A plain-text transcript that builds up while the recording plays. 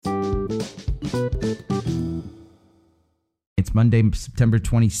It's Monday, September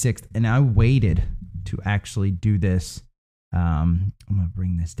 26th, and I waited to actually do this. I'm going to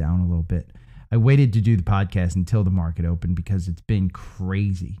bring this down a little bit. I waited to do the podcast until the market opened because it's been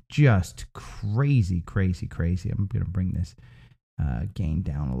crazy, just crazy. I'm going to bring this gain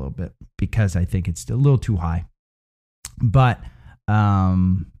down a little bit because I think it's still a little too high. But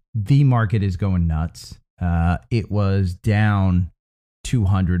the market is going nuts. It was down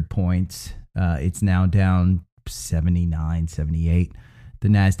 200 points. It's now down 79, 78. The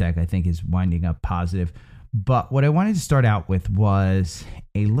NASDAQ, I think, is winding up positive. But what I wanted to start out with was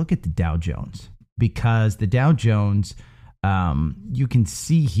a look at the Dow Jones, because the Dow Jones, you can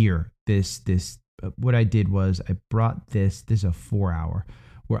see here what I did was I brought this is a 4-hour.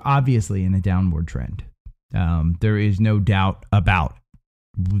 We're obviously in a downward trend. There is no doubt about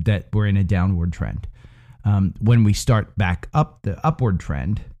that we're in a downward trend. When we start back up the upward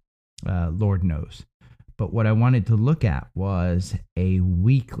trend, Lord knows. But what I wanted to look at was a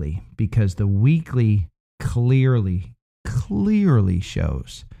weekly, because the weekly clearly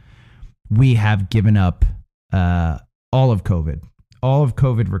shows we have given up all of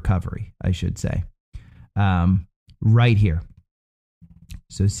COVID recovery, I should say, right here.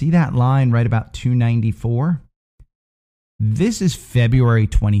 So see that line right about 294? This is February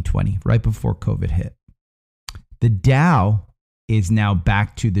 2020, right before COVID hit. The Dow is now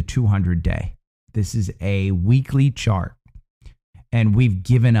back to the 200-day. This is a weekly chart, and we've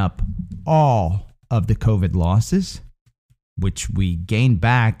given up all of the COVID losses, which we gained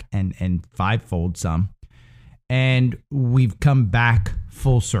back and fivefold some, and we've come back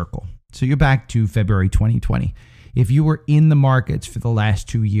full circle. So you're back to February 2020. If you were in the markets for the last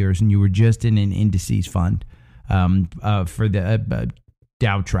 2 years and you were just in an indices fund for the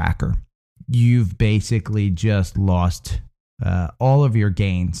Dow tracker, you've basically just lost all of your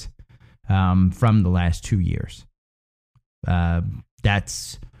gains from the last 2 years.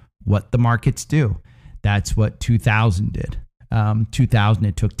 That's what the markets do. That's what 2000 did. 2000,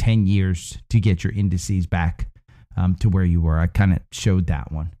 it took 10 years to get your indices back to where you were. I kind of showed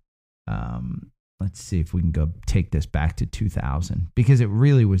that one. Let's see if we can go take this back to 2000, because it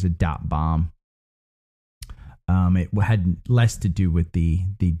really was a dot bomb. It had less to do with the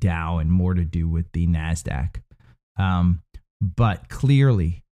Dow and more to do with the NASDAQ. But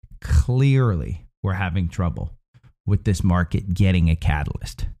clearly, we're having trouble with this market getting a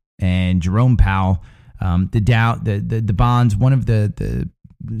catalyst. And Jerome Powell, the Dow, the bonds, one of the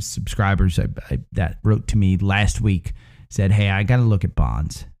subscribers that wrote to me last week said, "Hey, I got to look at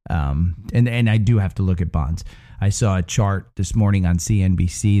bonds." And I do have to look at bonds. I saw a chart this morning on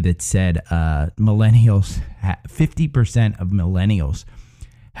CNBC that said millennials, 50% of millennials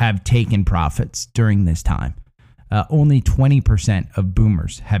have taken profits during this time. Only 20% of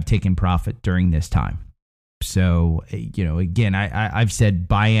boomers have taken profit during this time. So, again, I've said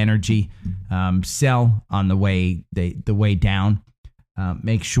buy energy, sell on the way down.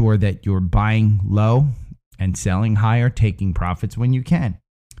 Make sure that you're buying low and selling higher, taking profits when you can.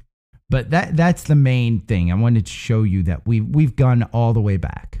 But that's the main thing. I wanted to show you that we've gone all the way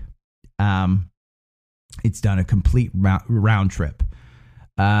back. It's done a complete round trip.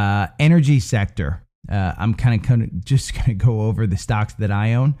 Energy sector. I'm kind of just going to go over the stocks that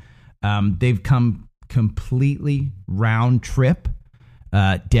I own. They've come completely round trip.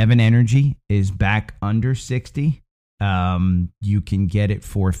 Devon Energy is back under 60. You can get it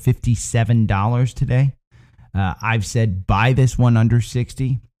for $57 today. I've said buy this one under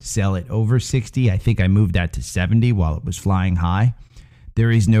 60, sell it over 60. I think I moved that to 70 while it was flying high.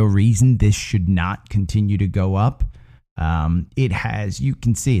 There is no reason this should not continue to go up. It has, you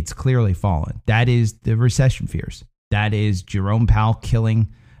can see it's clearly fallen. That is the recession fears. That is Jerome Powell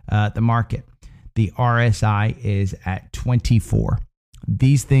killing the market. The RSI is at 24.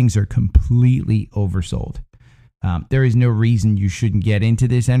 These things are completely oversold. There is no reason you shouldn't get into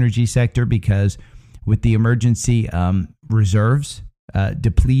this energy sector, because with the emergency reserves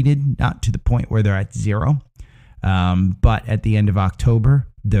depleted, not to the point where they're at zero, but at the end of October,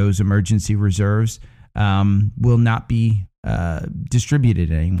 those emergency reserves will not be distributed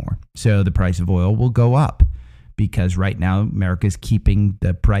anymore. So the price of oil will go up, because right now America's keeping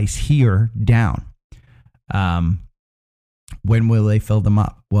the price here down. When will they fill them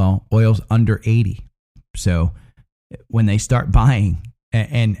up? Well, oil's under 80. So when they start buying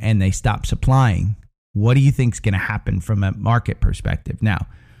and they stop supplying, what do you think is going to happen from a market perspective? Now,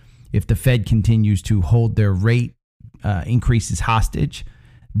 if the Fed continues to hold their rate increases hostage,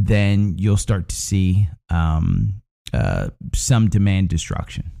 then you'll start to see some demand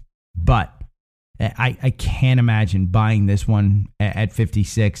destruction. But I can't imagine buying this one at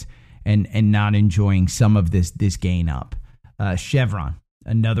 56 and not enjoying some of this gain up. Chevron,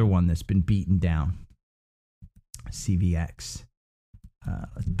 another one that's been beaten down. CVX.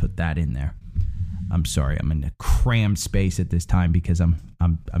 Let's put that in there. I'm sorry, I'm in a crammed space at this time because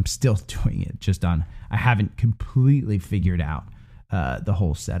I'm still doing it just on. I haven't completely figured out the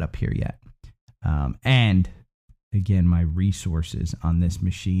whole setup here yet. And again, my resources on this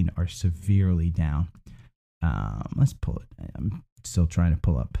machine are severely down. Let's pull it. I'm still trying to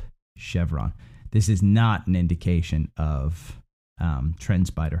pull up Chevron. This is not an indication of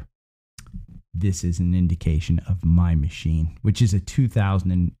TrendSpider. This is an indication of my machine, which is a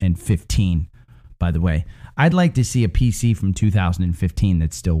 2015, by the way. I'd like to see a PC from 2015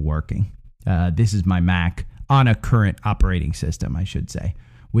 that's still working. This is my Mac on a current operating system, I should say,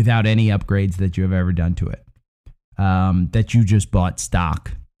 without any upgrades that you have ever done to it. That you just bought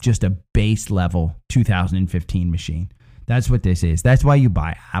stock, just a base level 2015 machine. That's what this is. That's why you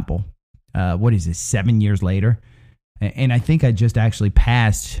buy Apple. What is this, 7 years later? And I think I just actually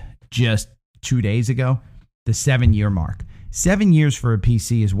passed just 2 days ago the 7-year mark. 7 years for a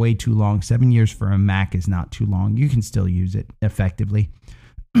PC is way too long. 7 years for a Mac is not too long. You can still use it effectively.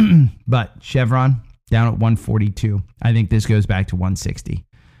 But Chevron down at 142. I think this goes back to 160.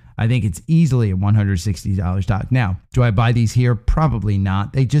 I think it's easily a $160 stock. Now, do I buy these here? Probably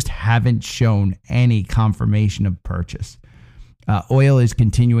not. They just haven't shown any confirmation of purchase. Oil is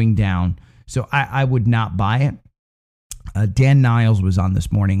continuing down, so I would not buy it. Dan Niles was on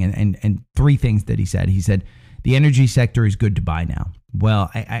this morning, and three things that he said. He said, the energy sector is good to buy now.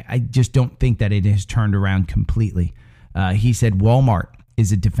 Well, I just don't think that it has turned around completely. He said Walmart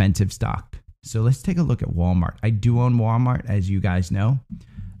is a defensive stock. So let's take a look at Walmart. I do own Walmart, as you guys know.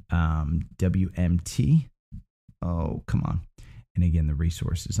 WMT. Oh, come on. And again, the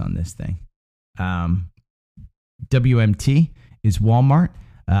resources on this thing. WMT is Walmart.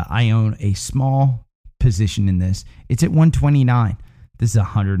 I own a small position in this. It's at 129. This is a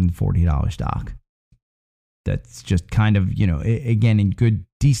 $140 stock. That's just kind of, again, in good,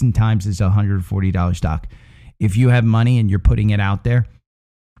 decent times, it's a $140 stock. If you have money and you're putting it out there,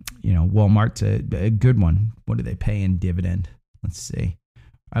 Walmart's a good one. What do they pay in dividend? Let's see.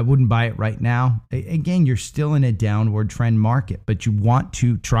 I wouldn't buy it right now. Again, you're still in a downward trend market, but you want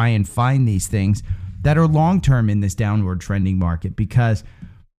to try and find these things that are long-term in this downward trending market because,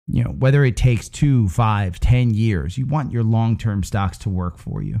 whether it takes 2, 5, 10 years, you want your long-term stocks to work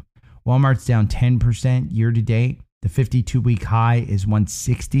for you. Walmart's down 10% year to date. The 52-week high is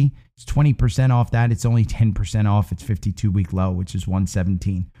 160. It's 20% off that. It's only 10% off its 52-week low, which is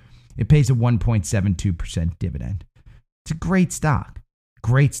 117. It pays a 1.72% dividend. It's a great stock.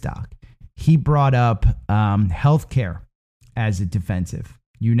 Great stock. He brought up healthcare as a defensive.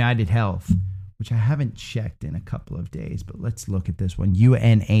 United Health, which I haven't checked in a couple of days, but let's look at this one.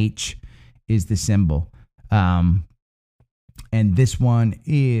 UNH is the symbol. And this one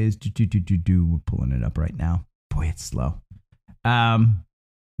is, we're pulling it up right now. Boy, it's slow.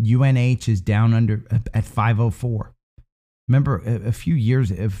 UNH is down under at 504. Remember a few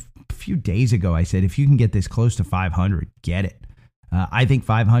days ago, I said, if you can get this close to 500, get it. I think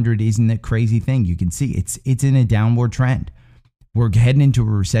 500 isn't a crazy thing. You can see it's in a downward trend. We're heading into a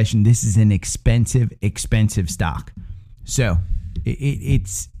recession. This is an expensive stock. So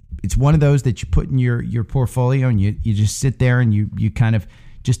it's one of those that you put in your portfolio and you just sit there and you kind of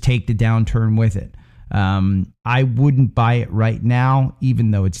just take the downturn with it. I wouldn't buy it right now,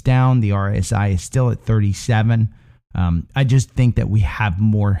 even though it's down. The RSI is still at 37. I just think that we have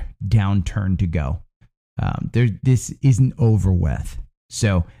more downturn to go. This isn't over with.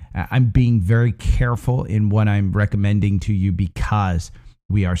 So I'm being very careful in what I'm recommending to you because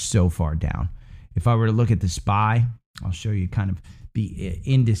we are so far down. If I were to look at the SPY, I'll show you kind of the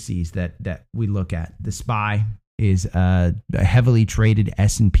indices that we look at. The SPY is a heavily traded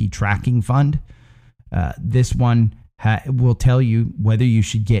S&P tracking fund. This one will tell you whether you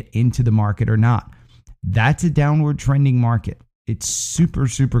should get into the market or not. That's a downward trending market. It's super,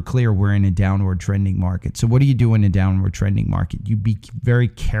 super clear we're in a downward trending market. So what do you do in a downward trending market? You be very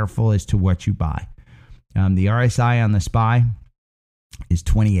careful as to what you buy. The RSI on the SPY is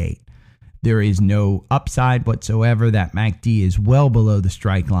 28. There is no upside whatsoever. That MACD is well below the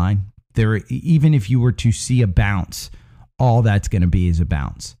strike line. Even if you were to see a bounce, all that's going to be is a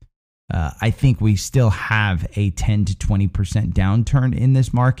bounce. I think we still have a 10 to 20% downturn in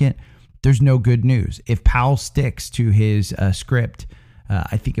this market. There's no good news. If Powell sticks to his script,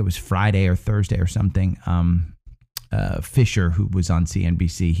 I think it was Friday or Thursday or something, Fisher, who was on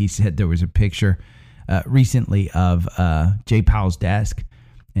CNBC, he said there was a picture recently of Jay Powell's desk,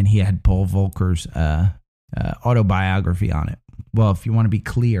 and he had Paul Volcker's autobiography on it. Well, if you want to be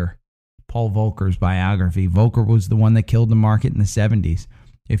clear, Paul Volcker's biography. Volcker was the one that killed the market in the 70s.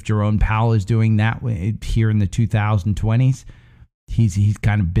 If Jerome Powell is doing that here in the 2020s, he's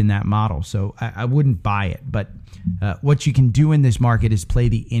kind of been that model. So I wouldn't buy it. But what you can do in this market is play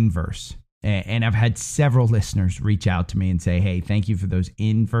the inverse. And I've had several listeners reach out to me and say, hey, thank you for those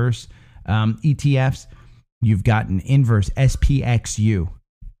inverse ETFs. You've got an inverse SPXU,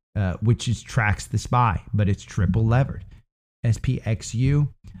 which tracks the SPY, but it's triple levered. SPXU.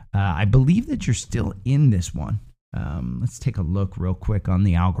 I believe that you're still in this one. Let's take a look real quick on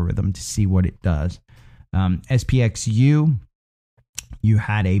the algorithm to see what it does. SPXU, you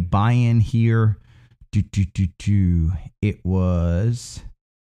had a buy-in here. It was,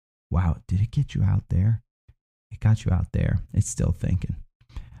 wow, did it get you out there? It got you out there. It's still thinking.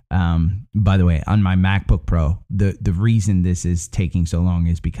 By the way, on my MacBook Pro, the reason this is taking so long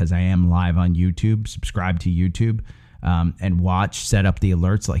is because I am live on YouTube. Subscribe to YouTube and set up the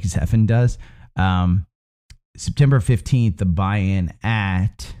alerts like Zephan does. September 15th, the buy-in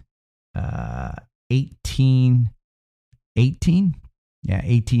at 18. Yeah,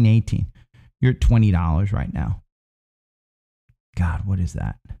 18.18. You're at $20 right now. God, what is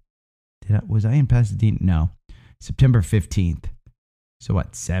that? Was I in Pasadena? No. September 15th. So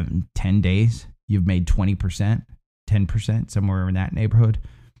what, 10 days? You've made 20%, 10%, somewhere in that neighborhood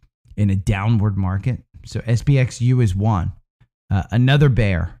in a downward market. So SPXU is one. Another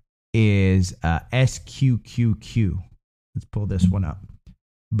bear is SQQQ. Let's pull this one up.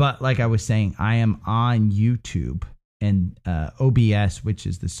 But like I was saying, I am on YouTube and OBS, which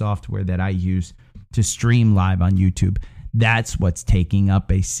is the software that I use to stream live on YouTube. That's what's taking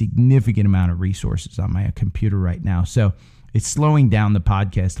up a significant amount of resources on my computer right now. So it's slowing down the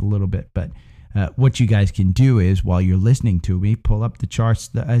podcast a little bit, but what you guys can do is while you're listening to me, pull up the charts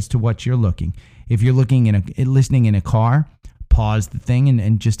as to what you're looking. If you're listening in a car, pause the thing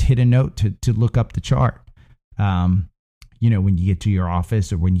and just hit a note to look up the chart. When you get to your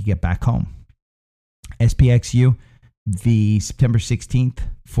office or when you get back home. SPXU, the September 16th,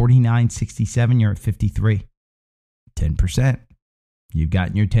 49.67, you're at 53. 10%. You've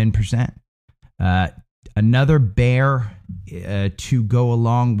gotten your 10%. Another bear to go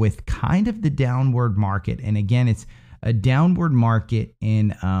along with kind of the downward market. And again, it's a downward market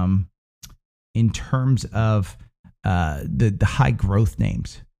in terms of the high growth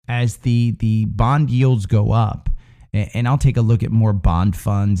names. As the bond yields go up, and I'll take a look at more bond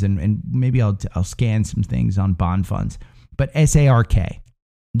funds and maybe I'll scan some things on bond funds. But SARK,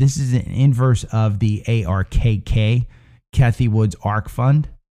 this is an inverse of the ARKK, Cathie Wood's ARK fund.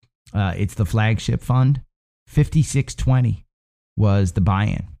 It's the flagship fund. 56.20 was the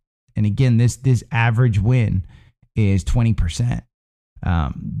buy-in. And again, this average win is 20%.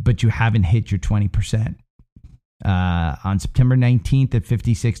 But you haven't hit your 20%. On September 19th at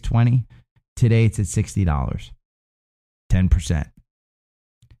 56.20, today it's at $60. 10%.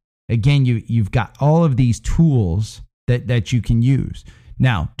 Again, you've got all of these tools that you can use.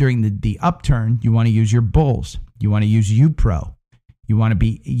 Now, during the upturn, you want to use your bulls. You want to use UPRO. You want to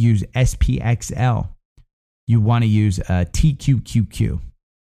use SPXL. You want to use TQQQ.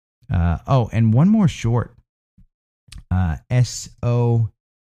 And one more short. SOX,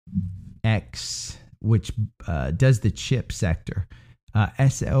 which does the chip sector.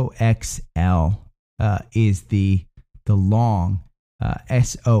 SOXL is the long.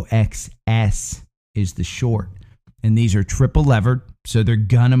 SOXS is the short. And these are triple levered, so they're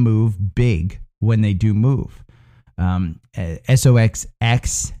going to move big when they do move.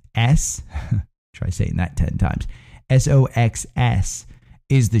 SOXXS, try saying that 10 times. SOXS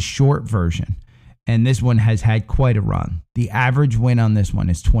is the short version. And this one has had quite a run. The average win on this one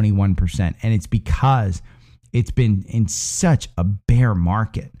is 21%. And it's because it's been in such a bear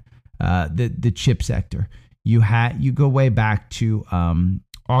market, the chip sector. You go way back to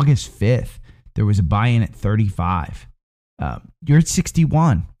August 5th. There was a buy-in at 35. You're at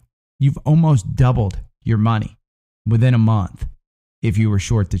 61. You've almost doubled your money within a month if you were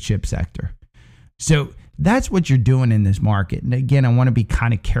short the chip sector. So that's what you're doing in this market. And again, I want to be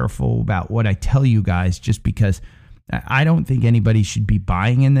kind of careful about what I tell you guys, just because I don't think anybody should be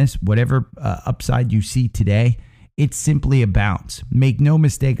buying in this. Whatever upside you see today, it's simply a bounce. Make no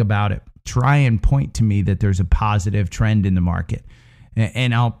mistake about it. Try and point to me that there's a positive trend in the market.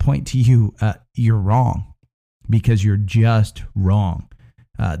 And I'll point to you, you're wrong, because you're just wrong.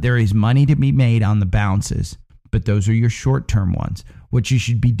 There is money to be made on the bounces, but those are your short-term ones. What you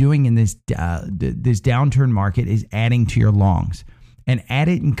should be doing in this downturn market is adding to your longs, and add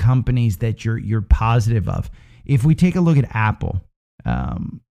it in companies that you're positive of. If we take a look at Apple,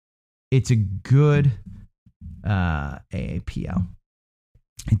 it's a good AAPL.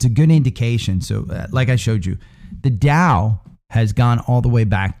 it's a good indication. So like I showed you, the Dow has gone all the way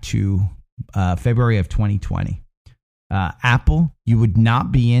back to February of 2020. Apple, you would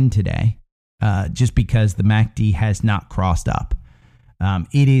not be in today just because the MACD has not crossed up.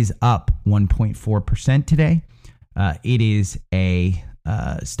 It is up 1.4% today. It is a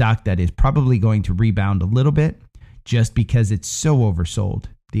stock that is probably going to rebound a little bit just because it's so oversold.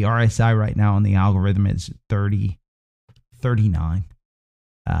 The RSI right now on the algorithm is 39.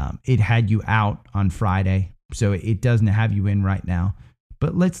 It had you out on Friday, so it doesn't have you in right now.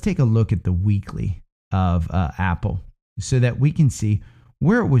 But let's take a look at the weekly of Apple so that we can see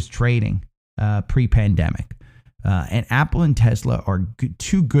where it was trading pre-pandemic. And Apple and Tesla are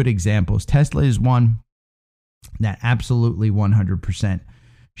two good examples. Tesla is one that absolutely 100%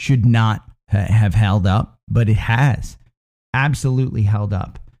 should not have held up, but it has absolutely held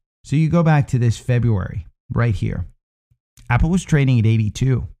up. So you go back to this February right here. Apple was trading at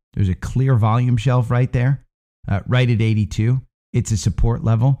 82. There's a clear volume shelf right there, right at 82. It's a support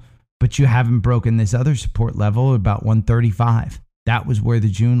level, but you haven't broken this other support level about 135. That was where the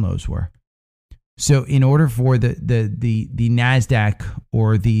June lows were. So in order for the NASDAQ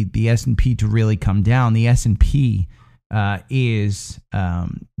or the S&P to really come down, the S&P is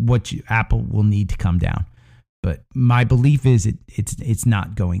what Apple will need to come down. But my belief is it's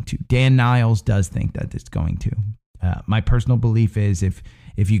not going to. Dan Niles does think that it's going to. My personal belief is if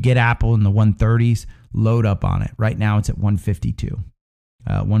you get Apple in the 130s, load up on it. Right now it's at 152,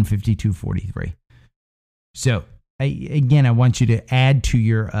 152.43. So I want you to add to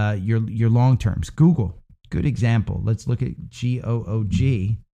your long terms. Google, good example. Let's look at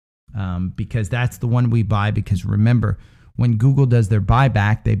GOOG because that's the one we buy. Because remember, when Google does their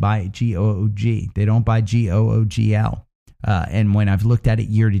buyback, they buy GOOG. They don't buy GOOGL. And when I've looked at it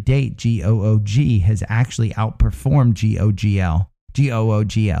year to date, GOOG has actually outperformed GOOGL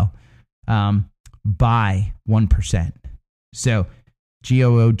by 1%. So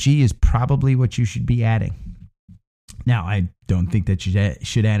GOOG is probably what you should be adding. Now, I don't think that you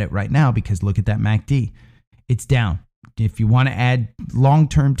should add it right now because look at that MACD. It's down. If you want to add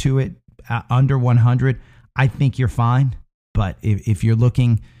long-term to it, under 100, I think you're fine. But if you're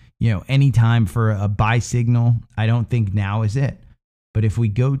looking, anytime for a buy signal, I don't think now is it. But if we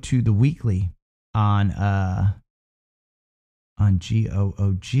go to the weekly on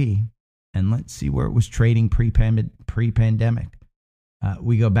GOOG, and let's see where it was trading pre-pandemic.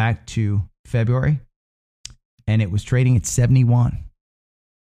 We go back to February, and it was trading at 71.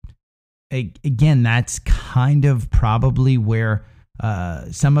 Again, that's kind of probably where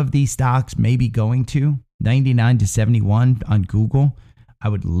some of these stocks may be going to. 99 to 71 on Google. I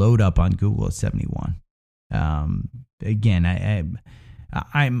would load up on Google at 71. Again,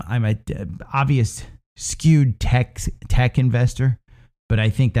 I'm an obvious skewed tech investor, but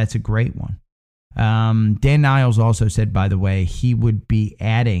I think that's a great one. Dan Niles also said, by the way, he would be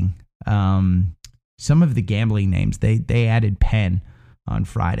adding some of the gambling names. They added Penn on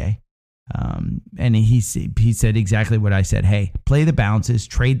Friday. And he said exactly what I said. Hey, play the bounces,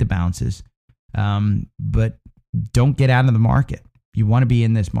 trade the bounces, but don't get out of the market. You want to be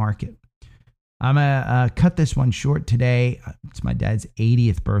in this market. I'm going to cut this one short today. It's my dad's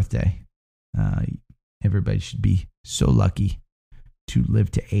 80th birthday. Everybody should be so lucky to live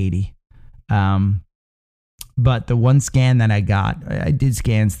to 80. But the one scan that I got, I did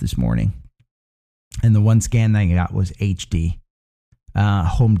scans this morning. And the one scan that I got was HD,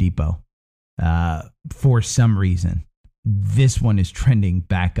 Home Depot. For some reason, this one is trending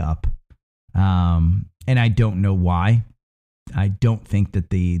back up. And I don't know why. I don't think that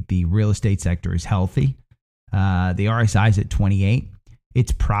the real estate sector is healthy. The RSI is at 28.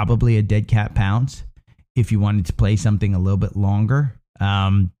 It's probably a dead cat pounce if you wanted to play something a little bit longer.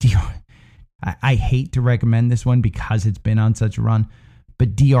 I hate to recommend this one because it's been on such a run,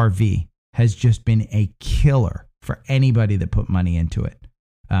 but DRV has just been a killer for anybody that put money into it.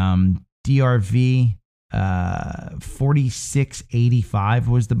 DRV 46.85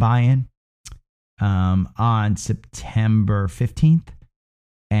 was the buy-in on September 15th,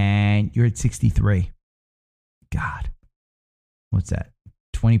 and you're at 63. God, what's that?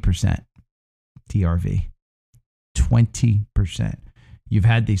 20% DRV. 20%. You've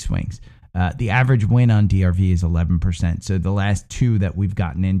had these swings. The average win on DRV is 11%. So the last two that we've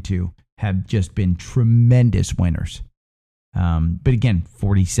gotten into have just been tremendous winners. But again,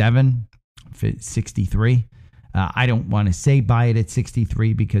 47, 63. I don't want to say buy it at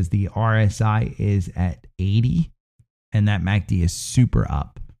 63 because the RSI is at 80 and that MACD is super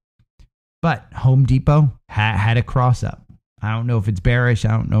up. But Home Depot had a cross up. I don't know if it's bearish.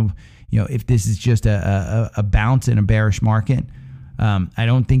 I don't know, if this is just a bounce in a bearish market. I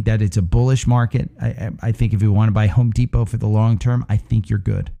don't think that it's a bullish market. I think if you want to buy Home Depot for the long term, I think you're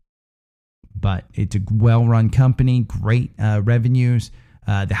good. But it's a well-run company, great revenues.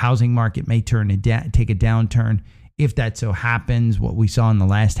 The housing market may take a downturn. If that so happens, what we saw in the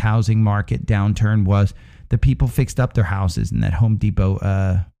last housing market downturn was the people fixed up their houses, and that Home Depot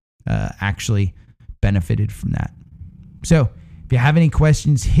actually benefited from that. So if you have any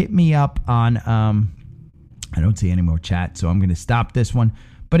questions, hit me up on, I don't see any more chat, so I'm going to stop this one.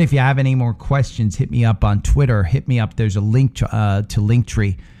 But if you have any more questions, hit me up on Twitter. Hit me up. There's a link to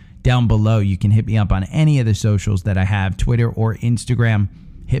Linktree down below. You can hit me up on any of the socials that I have, Twitter or Instagram.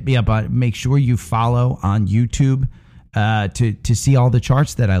 Hit me up on, make sure you follow on YouTube to see all the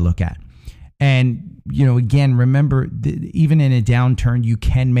charts that I look at. And, again, remember, even in a downturn, you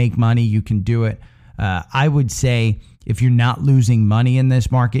can make money. You can do it. I would say if you're not losing money in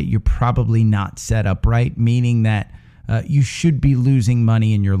this market, you're probably not set up right, meaning that you should be losing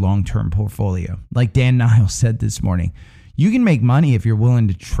money in your long-term portfolio. Like Dan Niles said this morning, you can make money if you're willing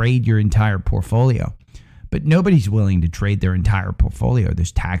to trade your entire portfolio, but nobody's willing to trade their entire portfolio.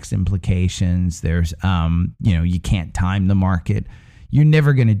 There's tax implications. There's, you can't time the market. You're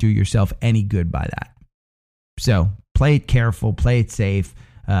never going to do yourself any good by that. So play it careful, play it safe.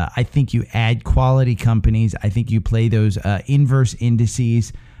 I think you add quality companies. I think you play those inverse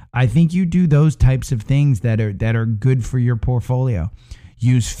indices. I think you do those types of things that are good for your portfolio.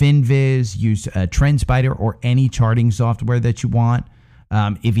 Use FinViz, use TrendSpider or any charting software that you want.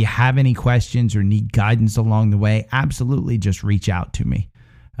 If you have any questions or need guidance along the way, absolutely just reach out to me.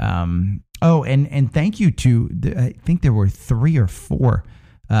 And thank you to, I think there were 3 or 4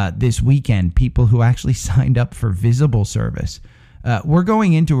 this weekend, people who actually signed up for Visible service. We're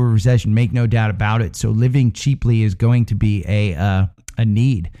going into a recession, make no doubt about it. So living cheaply is going to be a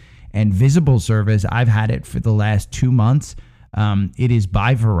need. And Visible service, I've had it for the last 2 months. It is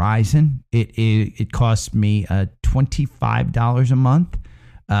by Verizon. It costs me $25 a month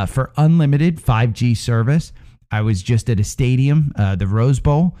for unlimited 5G service. I was just at a stadium, the Rose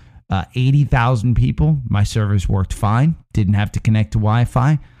Bowl, 80,000 people. My service worked fine. Didn't have to connect to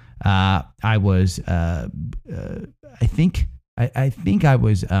Wi-Fi. I was, I think I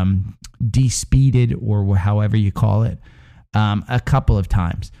was de-speeded or however you call it a couple of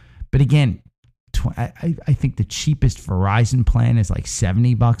times. But again, I think the cheapest Verizon plan is like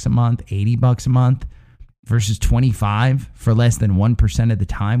 $70 a month, $80 a month versus $25 for less than 1% of the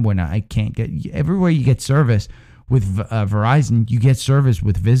time when I can't get everywhere you get service with Verizon, you get service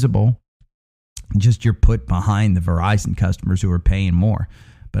with Visible. Just you're put behind the Verizon customers who are paying more.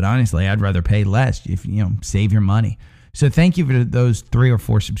 But honestly, I'd rather pay less if save your money. So thank you for those 3 or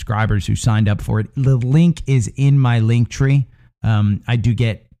 4 subscribers who signed up for it. The link is in my Linktree. I do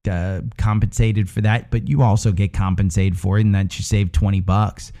get compensated for that, but you also get compensated for it, and that you save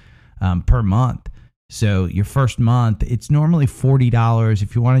 $20 per month. So your first month, it's normally $40.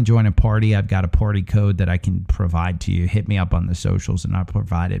 If you want to join a party, I've got a party code that I can provide to you. Hit me up on the socials and I'll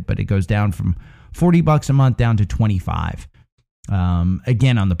provide it. But it goes down from $40 a month down to $25.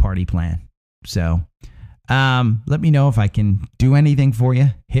 Again, on the party plan. So let me know if I can do anything for you.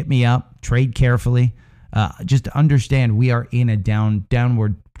 Hit me up. Trade carefully. Just understand we are in a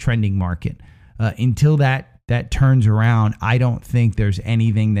downward trending market. Until that turns around, I don't think there's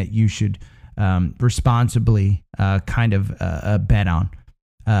anything that you should responsibly bet on.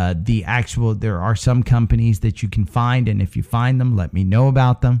 There are some companies that you can find, and if you find them, let me know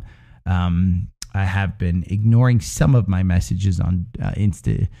about them. I have been ignoring some of my messages on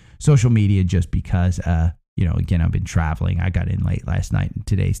social media just because, again, I've been traveling. I got in late last night, and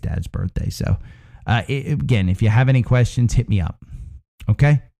today's Dad's birthday. So, again, if you have any questions, hit me up.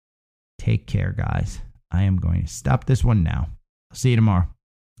 Okay? Take care, guys. I am going to stop this one now. I'll see you tomorrow.